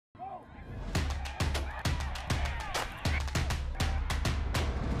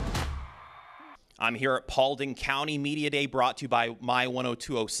I'm here at Paulding County Media Day, brought to you by My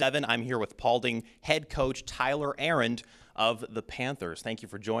 10207. I'm here with Paulding head coach Tyler Arend of the Panthers. Thank you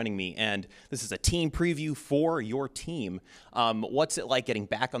for joining me. And this is a team preview for your team. What's it like getting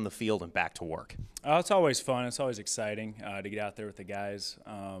back on the field and back to work? It's always fun. It's always exciting to get out there with the guys.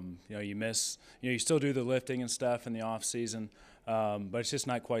 You still do the lifting and stuff in the off season, but it's just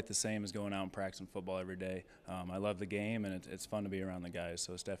not quite the same as going out and practicing football every day. I love the game, and it's fun to be around the guys,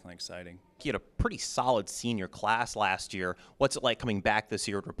 so it's definitely exciting. You had a pretty solid senior class last year. What's it like coming back this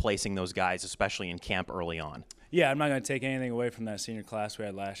year, replacing those guys, especially in camp early on? Yeah, I'm not going to take anything away from that senior class we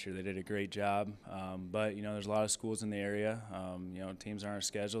had last year. They did a great job, but there's a lot of schools in the area. Teams on our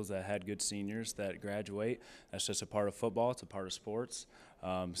schedules that had good seniors that graduate. That's just a part of football. It's a part of sports.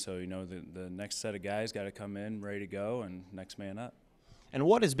 The next set of guys got to come in ready to go, and next man up. And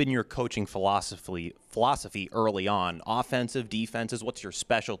what has been your coaching philosophy early on? Offensive, defenses? What's your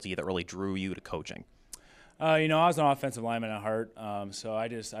specialty that really drew you to coaching? I was an offensive lineman at heart, so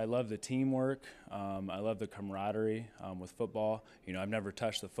I love the teamwork. I love the camaraderie with football. I've never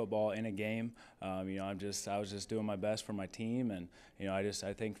touched the football in a game. I was just doing my best for my team, and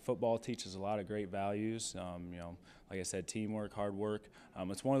I think football teaches a lot of great values. Like I said, teamwork, hard work.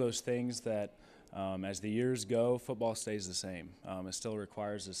 It's one of those things that as the years go, football stays the same. It still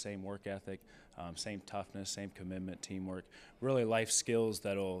requires the same work ethic, same toughness, same commitment, teamwork, really life skills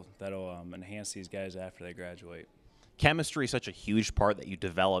that'll enhance these guys after they graduate. Chemistry is such a huge part that you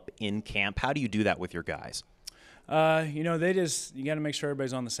develop in camp. How do you do that with your guys? You got to make sure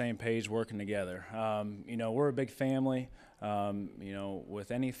everybody's on the same page working together. We're a big family. With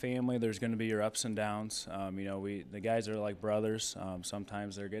any family, there's going to be your ups and downs. The guys are like brothers.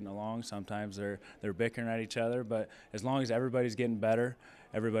 Sometimes they're getting along, sometimes they're bickering at each other. But as long as everybody's getting better,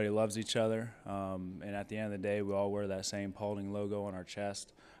 everybody loves each other. And at the end of the day, we all wear that same Paulding logo on our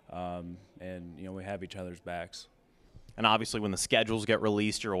chest, and we have each other's backs. And obviously when the schedules get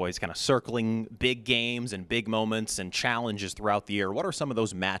released, you're always kind of circling big games and big moments and challenges throughout the year. What are some of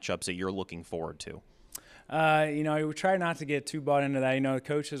those matchups that you're looking forward to? We try not to get too bought into that. The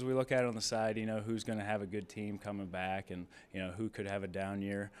coaches, we look at it on the side, who's going to have a good team coming back and, who could have a down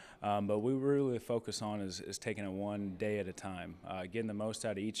year. But we really focus on is taking it one day at a time, getting the most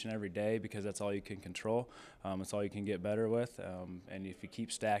out of each and every day, because that's all you can control. It's all you can get better with. And if you keep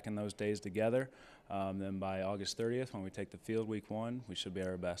stacking those days together, then by August 30th, when we take the field week 1, we should be at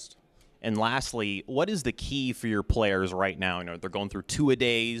our best. And lastly, what is the key for your players right now? They're going through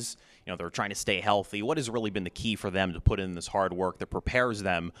 2-a-days. They're trying to stay healthy. What has really been the key for them to put in this hard work that prepares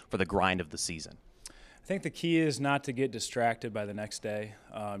them for the grind of the season? I think the key is not to get distracted by the next day,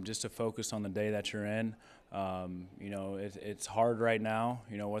 just to focus on the day that you're in. It's hard right now,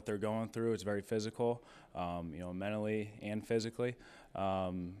 what they're going through. It's very physical, mentally and physically.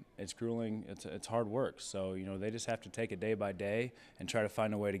 It's grueling. It's hard work. So, they just have to take it day by day and try to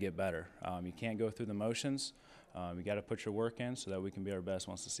find a way to get better. You can't go through the motions. You got to put your work in so that we can be our best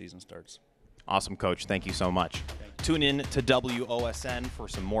once the season starts. Awesome, Coach. Thank you so much. Tune in to WOSN for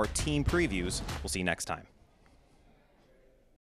some more team previews. We'll see you next time.